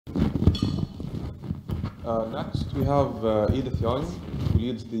Next, we have Edith Yeung, who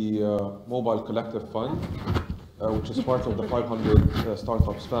leads the Mobile Collective Fund, which is part of the 500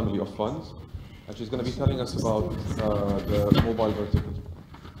 Startups family of funds. And she's going to be telling us about the mobile vertical.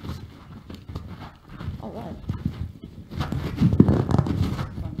 All right.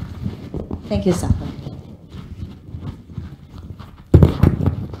 Thank you, Safra.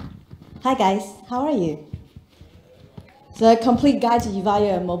 Hi, guys. How are you? It's a complete guide to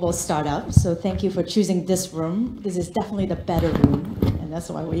evaluate a mobile startup. So thank you for choosing this room. This is definitely the better room, and that's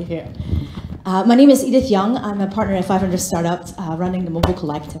why we're here. My name is Edith Yeung. I'm a partner at 500 Startups, running the Mobile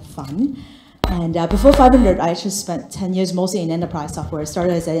Collective Fund. And before 500, I actually spent 10 years mostly in enterprise software. I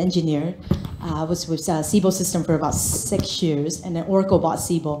started as an engineer. I was with Siebel System for about 6 years, and then Oracle bought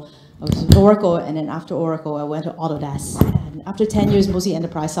Siebel. I was with Oracle, and then after Oracle, I went to Autodesk. And after 10 years mostly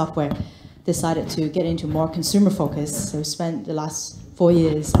enterprise software, decided to get into more consumer focus. So spent the last 4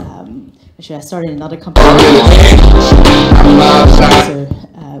 years, actually I started another company,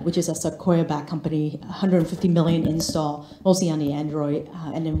 which is a Sequoia-backed company, 150 million install, mostly on the Android.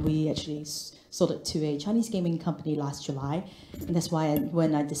 And then we actually sold it to a Chinese gaming company last July. And that's why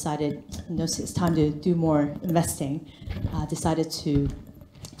when I decided it's time to do more investing, decided to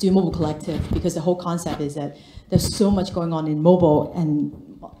do Mobile Collective, because the whole concept is that there's so much going on in mobile, and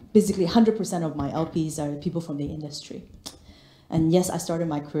basically 100% of my LPs are people from the industry. And yes, I started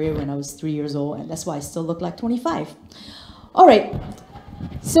my career when I was 3 years old, and that's why I still look like 25. All right,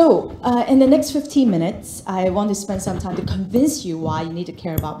 so in the next 15 minutes, I want to spend some time to convince you why you need to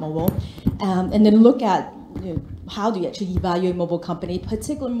care about mobile, and then look at how do you actually evaluate mobile company,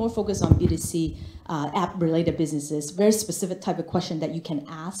 particularly more focused on B2C app-related businesses, very specific type of question that you can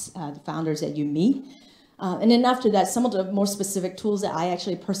ask the founders that you meet. And then after that, some of the more specific tools that I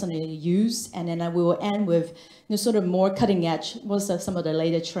actually personally use, and then we will end with sort of more cutting edge, what's some of the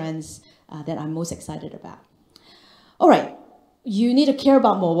latest trends that I'm most excited about. All right, you need to care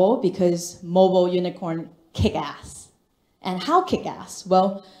about mobile because mobile unicorn kick ass. And how kick ass?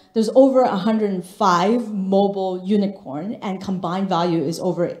 Well, there's over 105 mobile unicorn, and combined value is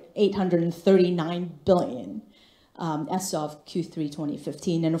over 839 billion. As of Q3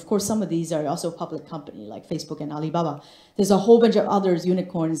 2015. And of course, some of these are also public company like Facebook and Alibaba. There's a whole bunch of others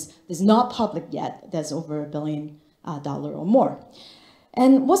unicorns that's not public yet that's over $1 billion or more.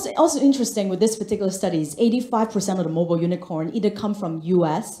 And what's also interesting with this particular study is 85% of the mobile unicorn either come from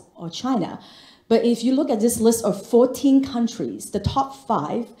US or China. But if you look at this list of 14 countries, the top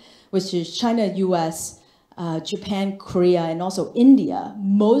 5, which is China, US, Japan, Korea, and also India,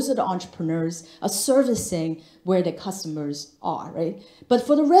 most of the entrepreneurs are servicing where the customers are, right? But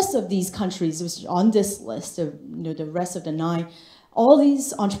for the rest of these countries, which are on this list, the rest of the 9, all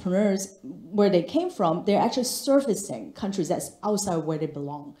these entrepreneurs, where they came from, they're actually servicing countries that's outside where they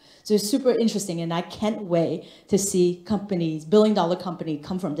belong. So it's super interesting, and I can't wait to see companies, billion-dollar company,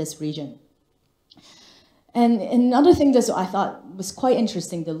 come from this region. And another thing that I thought was quite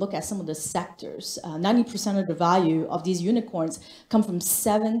interesting to look at some of the sectors. 90% of the value of these unicorns come from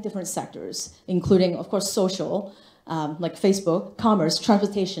 7 different sectors, including, of course, social, like Facebook, commerce,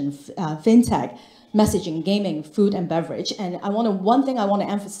 transportation, fintech, messaging, gaming, food, and beverage. And one thing I want to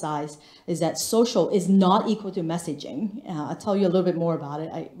emphasize is that social is not equal to messaging. I'll tell you a little bit more about it.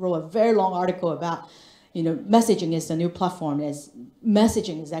 I wrote a very long article about messaging is the new platform.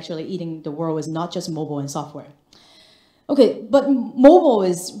 Messaging is actually eating the world. It's not just mobile and software. Okay, but mobile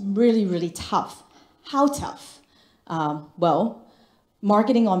is really, really tough. How tough? Well,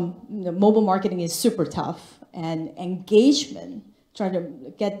 marketing on mobile marketing is super tough, and engagement. Trying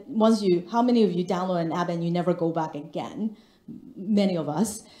to get how many of you download an app and you never go back again? Many of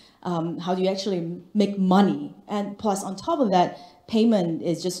us. How do you actually make money? And plus, on top of that, payment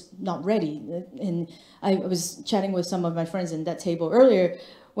is just not ready. And I was chatting with some of my friends in that table earlier.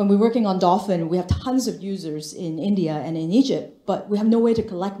 When we're working on Dolphin, we have tons of users in India and in Egypt, but we have no way to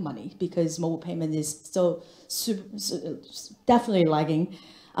collect money because mobile payment is still definitely lagging.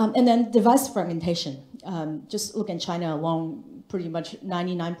 And then device fragmentation. Just look in China alone, pretty much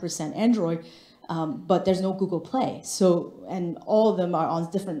 99% Android, but there's no Google Play. So, and all of them are on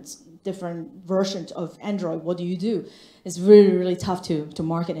different versions of Android. What do you do? It's really, really tough to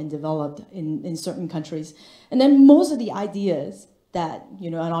market and develop in certain countries. And then most of the ideas that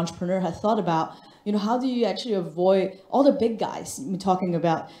an entrepreneur has thought about, how do you actually avoid all the big guys? We're talking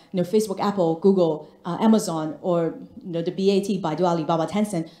about Facebook, Apple, Google, Amazon, or the BAT, Baidu, Alibaba,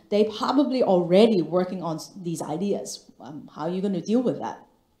 Tencent. They probably already working on these ideas. How are you going to deal with that?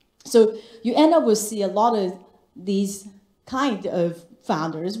 So you end up with a lot of these kind of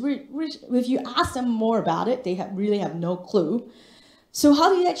founders. If you ask them more about it, they really have no clue. So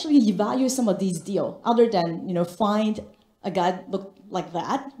how do you actually evaluate some of these deals other than, find a guy look like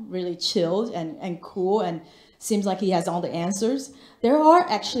that, really chilled and cool and seems like he has all the answers? There are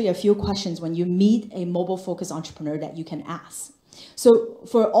actually a few questions when you meet a mobile-focused entrepreneur that you can ask. So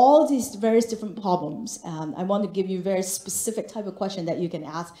for all these various different problems, I want to give you a very specific type of question that you can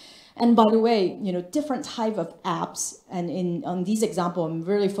ask. And by the way, different type of apps, and on these examples, I'm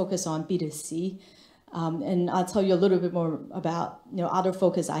really focused on B2C. And I'll tell you a little bit more about other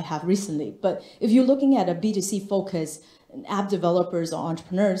focus I have recently. But if you're looking at a B2C focus, app developers or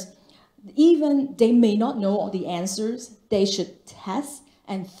entrepreneurs, even they may not know all the answers, they should test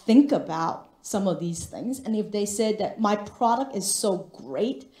and think about some of these things. And if they said that my product is so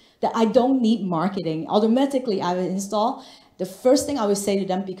great that I don't need marketing, automatically I will install. The first thing I would say to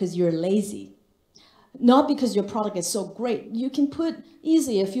them, because you're lazy, not because your product is so great. You can put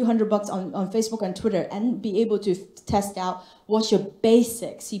easily a few $100 on Facebook and Twitter and be able to test out what's your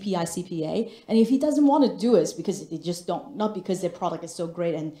basic CPI, CPA. And if he doesn't want to do it, it's because they just don't, not because their product is so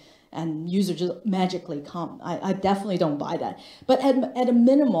great and users just magically come. I definitely don't buy that. But at a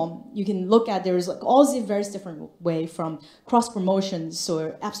minimum, you can look at, there's like all these various different ways, from cross promotions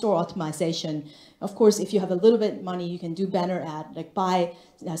or app store optimization. Of course, if you have a little bit of money, you can do banner ad, like buy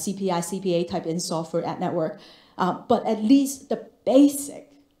CPI, CPA type install for ad network. But at least the basic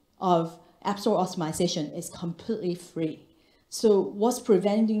of app store optimization is completely free. So what's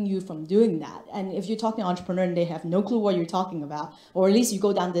preventing you from doing that? And if you're talking to an entrepreneur and they have no clue what you're talking about, or at least you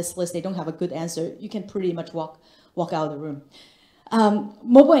go down this list, they don't have a good answer, you can pretty much walk out of the room.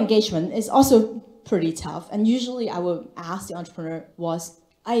 Mobile engagement is also pretty tough. And usually I will ask the entrepreneur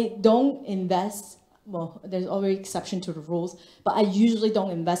I don't invest, well, there's always exception to the rules, but I usually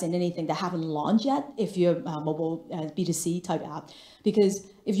don't invest in anything that haven't launched yet if you're a mobile B2C type app. Because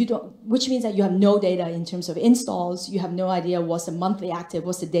if you don't, which means that you have no data in terms of installs, you have no idea what's the monthly active,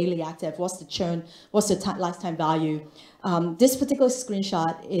 what's the daily active, what's the churn, what's the lifetime value. This particular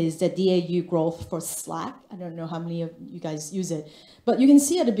screenshot is the DAU growth for Slack. I don't know how many of you guys use it, but you can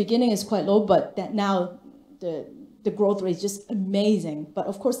see at the beginning it's quite low, but that now the growth rate is just amazing. But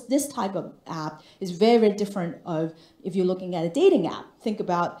of course, this type of app is very, very different of if you're looking at a dating app. Think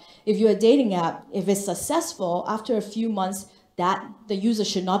about if you're a dating app, if it's successful, after a few months, that the user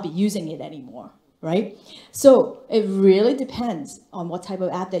should not be using it anymore, right? So it really depends on what type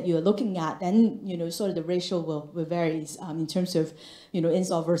of app that you're looking at. And sort of the ratio will vary in terms of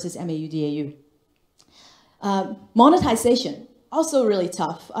install versus MAU, DAU. Monetization, also really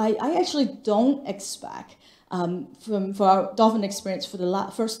tough. I actually don't expect for our Dolphin experience for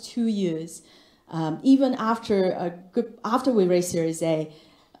the first 2 years, even after we raised Series A,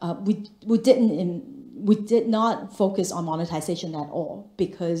 we did not focus on monetization at all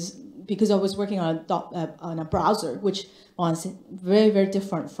because I was working on a browser, which was very, very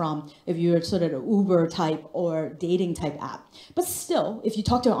different from if you're sort of an Uber type or dating type app. But still, if you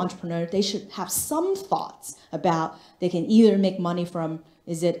talk to an entrepreneur, they should have some thoughts about they can either make money from,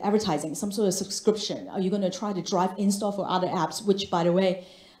 is it advertising, some sort of subscription? Are you going to try to drive install for other apps, which, by the way,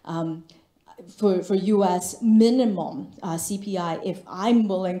 for US minimum CPI, if I'm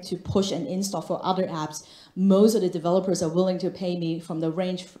willing to push an install for other apps, most of the developers are willing to pay me from the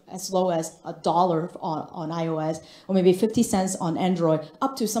range as low as $1 on iOS, or maybe 50 cents on Android,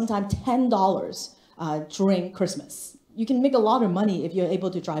 up to sometimes $10 during Christmas. You can make a lot of money if you're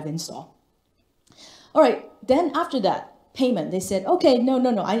able to drive install. All right, then after that, payment, they said, okay, no,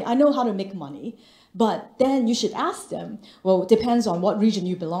 I know how to make money. But then you should ask them, well, it depends on what region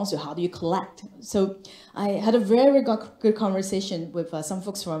you belong to, how do you collect? So I had a very good conversation with some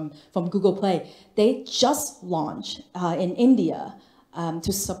folks from Google Play. They just launched in India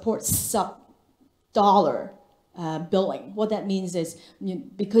to support sub-dollar billing. What that means is,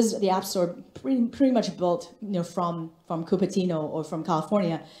 because the App Store pretty much built from Cupertino or from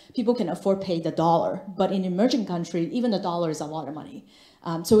California, people can afford pay the dollar. But in emerging countries, even the dollar is a lot of money.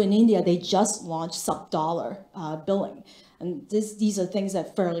 So in India, they just launched sub-dollar billing. And these are things that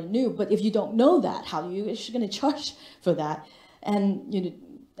are fairly new. But if you don't know that, how are you actually going to charge for that?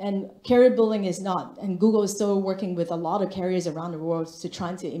 And carrier billing is not, and Google is still working with a lot of carriers around the world to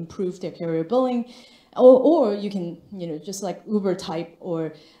trying to improve their carrier billing. Or you can, just like Uber type,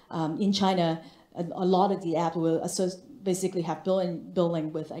 or in China, a lot of the app will basically have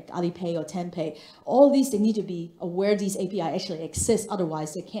billing with like Alipay or Tenpay. All these, they need to be aware these API actually exist.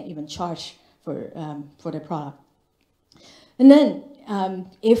 Otherwise, they can't even charge for their product. And then,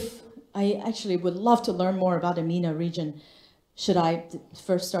 if I actually would love to learn more about the MENA region, should I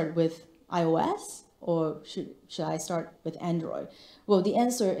first start with iOS or should I start with Android? Well, the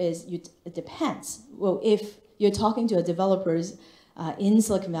answer is it depends. Well, if you're talking to a developers, in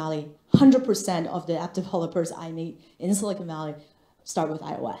Silicon Valley, 100% of the app developers I meet in Silicon Valley start with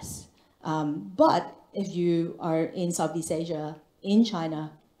iOS. But if you are in Southeast Asia, in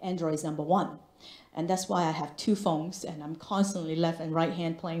China, Android is #1. And that's why I have 2 phones, and I'm constantly left and right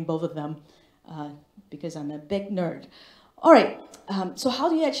hand playing both of them because I'm a big nerd. All right, so how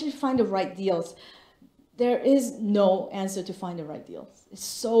do you actually find the right deals? There is no answer to find the right deals. It's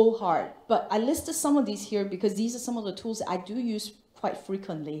so hard. But I listed some of these here because these are some of the tools that I do use quite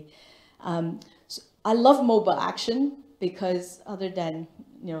frequently. So I love mobile action because other than,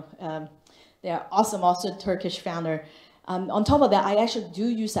 they're awesome Turkish founder. On top of that, I actually do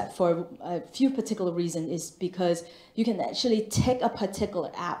use that for a few particular reasons. Is because you can actually take a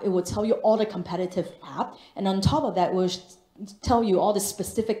particular app. It will tell you all the competitive app. And on top of that, it will tell you all the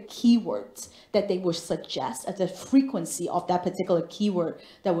specific keywords that they would suggest at the frequency of that particular keyword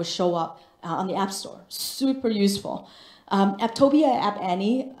that will show up on the App Store. Super useful. Apptopia, App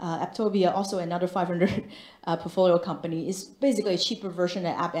Annie, Apptopia, also another 500 portfolio company, is basically a cheaper version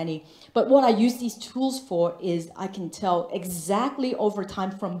of App Annie. But what I use these tools for is I can tell exactly over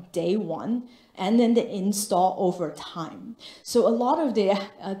time from day one, and then the install over time. So a lot of the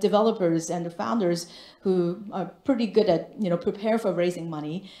developers and the founders who are pretty good at prepare for raising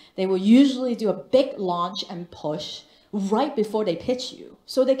money, they will usually do a big launch and push right before they pitch you.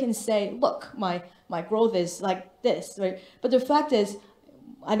 So they can say, look, my growth is like this, right? But the fact is,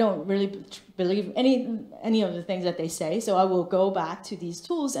 I don't really believe any of the things that they say. So I will go back to these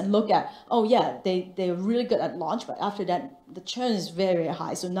tools and look at, oh yeah, they're really good at launch, but after that, the churn is very, very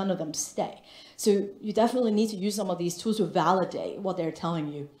high, so none of them stay. So you definitely need to use some of these tools to validate what they're telling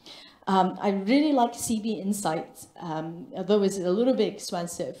you. I really like CB Insights, although it's a little bit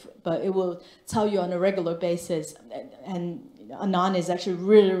expensive, but it will tell you on a regular basis. And Anand is actually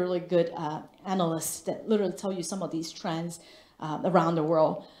really, really good analyst that literally tell you some of these trends around the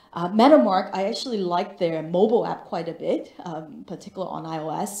world. MetaMark, I actually like their mobile app quite a bit, particularly on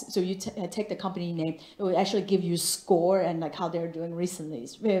iOS. So you take the company name, it will actually give you score and like how they're doing recently.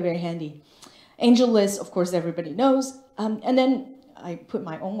 It's very, very handy. AngelList, of course, everybody knows. And then I put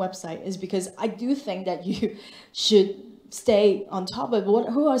my own website is because I do think that you should stay on top of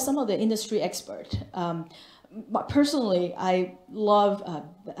who are some of the industry experts. But personally, I love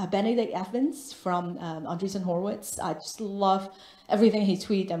Benedict Evans from Andreessen Horowitz. I just love everything he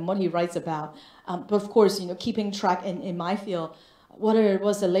tweets and what he writes about. But of course, keeping track in my field,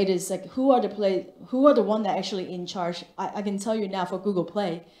 was the latest, like who are the one that actually in charge? I can tell you now for Google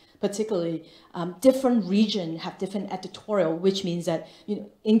Play, particularly, different regions have different editorial, which means that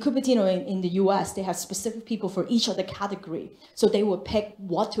in Cupertino in the US, they have specific people for each of the category. So they will pick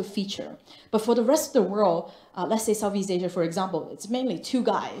what to feature. But for the rest of the world, let's say Southeast Asia, for example, it's mainly 2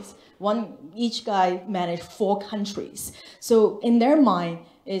 guys. Each guy managed 4 countries. So in their mind,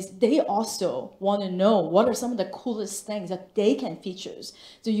 they also want to know what are some of the coolest things that they can feature.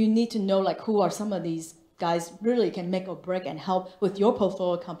 So you need to know like who are some of these guys really can make or break and help with your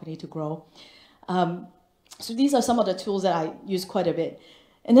portfolio company to grow. So these are some of the tools that I use quite a bit.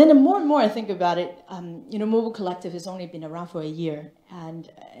 And then the more and more I think about it, Mobile Collective has only been around for a year, and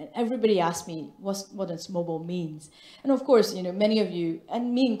everybody asks me what does mobile means. And of course, many of you,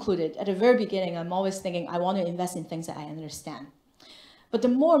 and me included, at the very beginning, I'm always thinking I want to invest in things that I understand. But the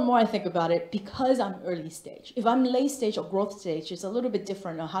more and more I think about it, because I'm early stage, if I'm late stage or growth stage, it's a little bit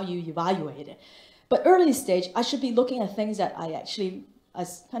different on how you evaluate it. But early stage, I should be looking at things that I actually are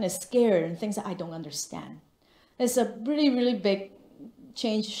kind of scared and things that I don't understand. It's a really, really big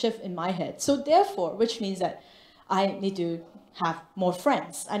shift in my head. So therefore, which means that I need to have more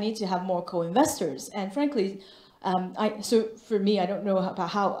friends. I need to have more co-investors. And frankly, so for me, I don't know about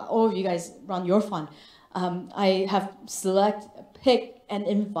how all of you guys run your fund. I have pick and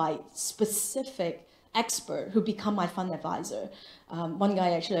invite specific expert who become my fund advisor. One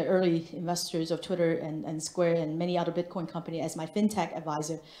guy actually early investors of Twitter and Square and many other Bitcoin company as my fintech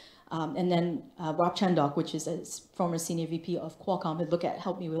advisor. And then Rob Chandok, which is a former senior VP of Qualcomm, who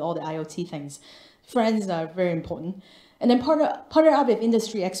help me with all the IoT things. Friends are very important. And then partner up with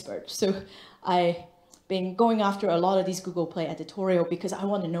industry experts. So I've been going after a lot of these Google Play editorial because I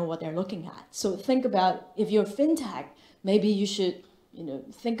want to know what they're looking at. So think about if you're fintech, maybe you should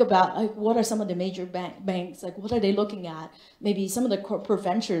think about like, what are some of the major banks, like what are they looking at? Maybe some of the corporate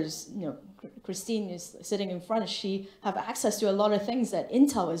ventures, Christine is sitting in front, she have access to a lot of things that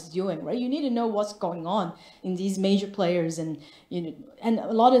Intel is doing, right? You need to know what's going on in these major players, and and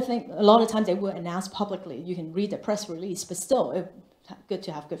a lot of times they will announce publicly. You can read the press release, but still, it's good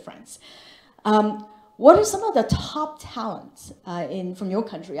to have good friends. what are some of the top talents from your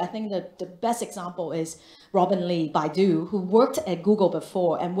country? I think that the best example is Robin Li, Baidu, who worked at Google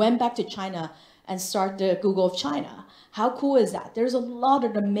before and went back to China and started Google of China. How cool is that? There's a lot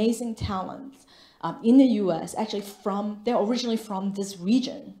of amazing talents in the US, actually they're originally from this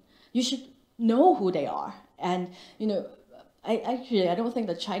region. You should know who they are. And, you know, I don't think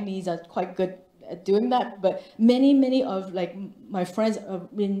the Chinese are quite good at doing that, but many of like my friends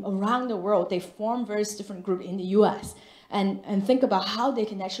around the world, they form various different groups in the US and think about how they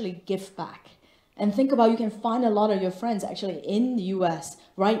can actually give back. And think about you can find a lot of your friends actually in the US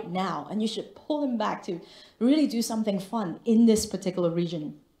right now, and you should pull them back to really do something fun in this particular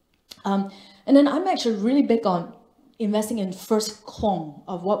region. And then I'm actually really big on investing in first clone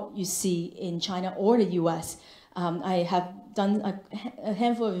of what you see in China or the US. I have done a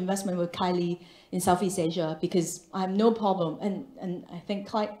handful of investment with Kylie in Southeast Asia because I have no problem, and I think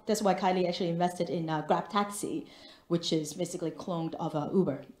that's why Kylie actually invested in Grab Taxi, which is basically cloned of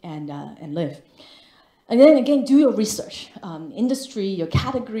Uber and Lyft. And then again, do your research, industry, your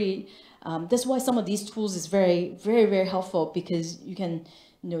category. That's why some of these tools is very helpful, because you can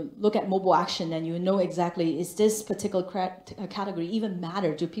look at mobile action and you know exactly, is this particular category even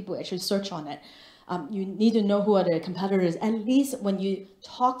matter? Do people actually search on it? You need to know who are the competitors. At least when you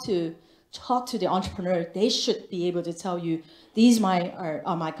talk to the entrepreneur, they should be able to tell you, these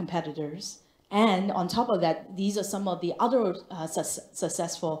are my competitors. And on top of that, these are some of the other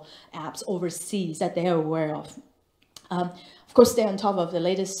successful apps overseas that they are aware of. Of course, stay on top of the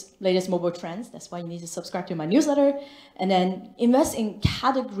latest mobile trends. That's why you need to subscribe to my newsletter. And then invest in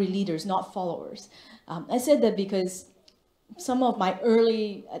category leaders, not followers. I said that because some of my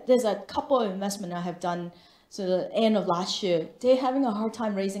there's a couple of investments I have done, so the end of last year, they're having a hard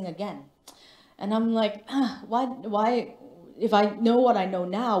time raising again. And I'm like, why? If I know what I know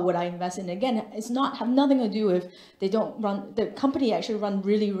now, would I invest in again? It's have nothing to do with the company actually run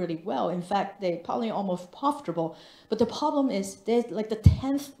really well. In fact, they're probably almost profitable. But the problem is they're like the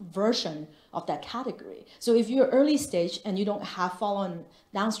 10th version of that category. So if you're early stage and you don't have follow-on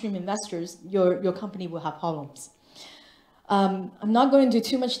downstream investors, your company will have problems. I'm not going into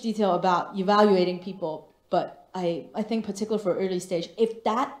too much detail about evaluating people, but I think particularly for early stage, if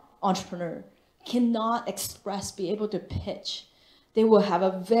that entrepreneur cannot be able to pitch, they will have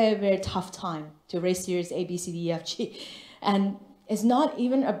a very tough time to raise series A, B, C, D, E, F, G. And it's not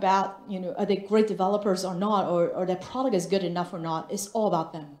even about, are they great developers or not, or their product is good enough or not. It's all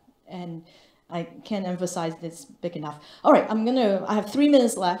about them. And I can't emphasize this big enough. All right, I have 3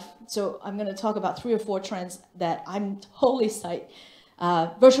 minutes left, so I'm gonna talk about 3 or 4 trends that I'm totally psyched.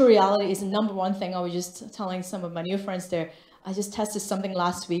 Virtual reality is the #1 thing. I was just telling some of my new friends there. I just tested something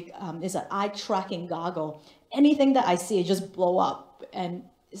last week. It's an eye tracking goggle. Anything that I see, it just blow up, and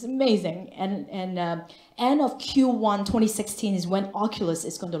it's amazing. And end of Q1 2016 is when Oculus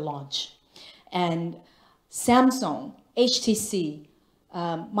is going to launch, and Samsung, HTC,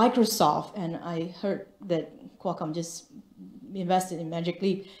 Microsoft, and I heard that Qualcomm just invested in Magic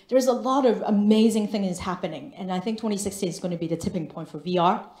Leap. There's a lot of amazing things happening, and I think 2016 is going to be the tipping point for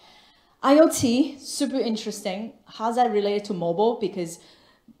VR. IoT, super interesting. How's that related to mobile? Because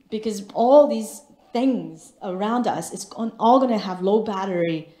all these things around us, it's all going to have low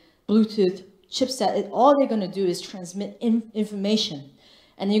battery, Bluetooth chipset. All they're going to do is transmit information.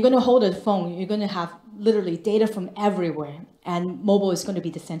 And you're going to hold a phone. You're going to have literally data from everywhere. And mobile is going to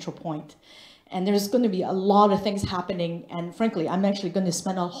be the central point. And there's going to be a lot of things happening. And frankly, I'm actually going to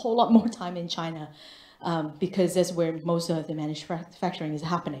spend a whole lot more time in China because that's where most of the manufacturing is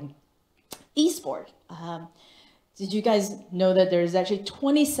happening. Esport. Did you guys know that there's actually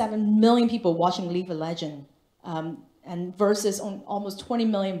 27 million people watching League of Legends and versus almost 20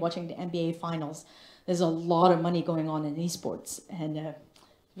 million watching the NBA finals? There's a lot of money going on in esports, and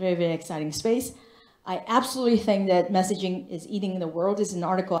very exciting space. I absolutely think that messaging is eating the world. This is an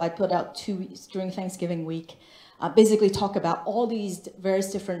article I put out 2 weeks during Thanksgiving week. Basically talk about all these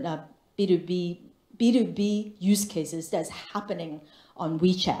various different B2B use cases that's happening on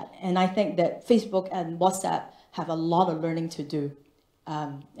WeChat. And I think that Facebook and WhatsApp have a lot of learning to do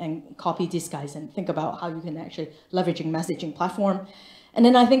and copy these guys and think about how you can actually leveraging messaging platform. And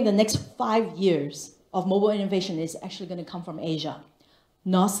then I think the next 5 years of mobile innovation is actually going to come from Asia,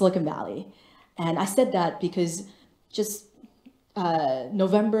 not Silicon Valley. And I said that because just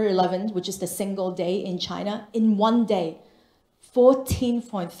November 11th, which is the single day in China, in one day,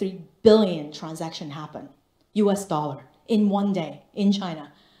 14.3 billion transaction happened, US dollar, in one day in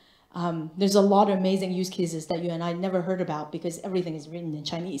China. There's a lot of amazing use cases that you and I never heard about because everything is written in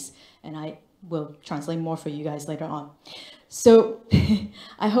Chinese, and I will translate more for you guys later on. So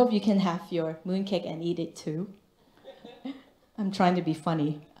I hope you can have your mooncake and eat it too. I'm trying to be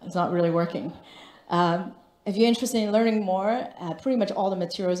funny. It's not really working. If you're interested in learning more, pretty much all the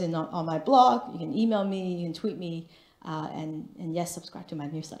materials on my blog. You can email me, you can tweet me, and yes, subscribe to my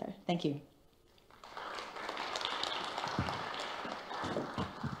newsletter. Thank you.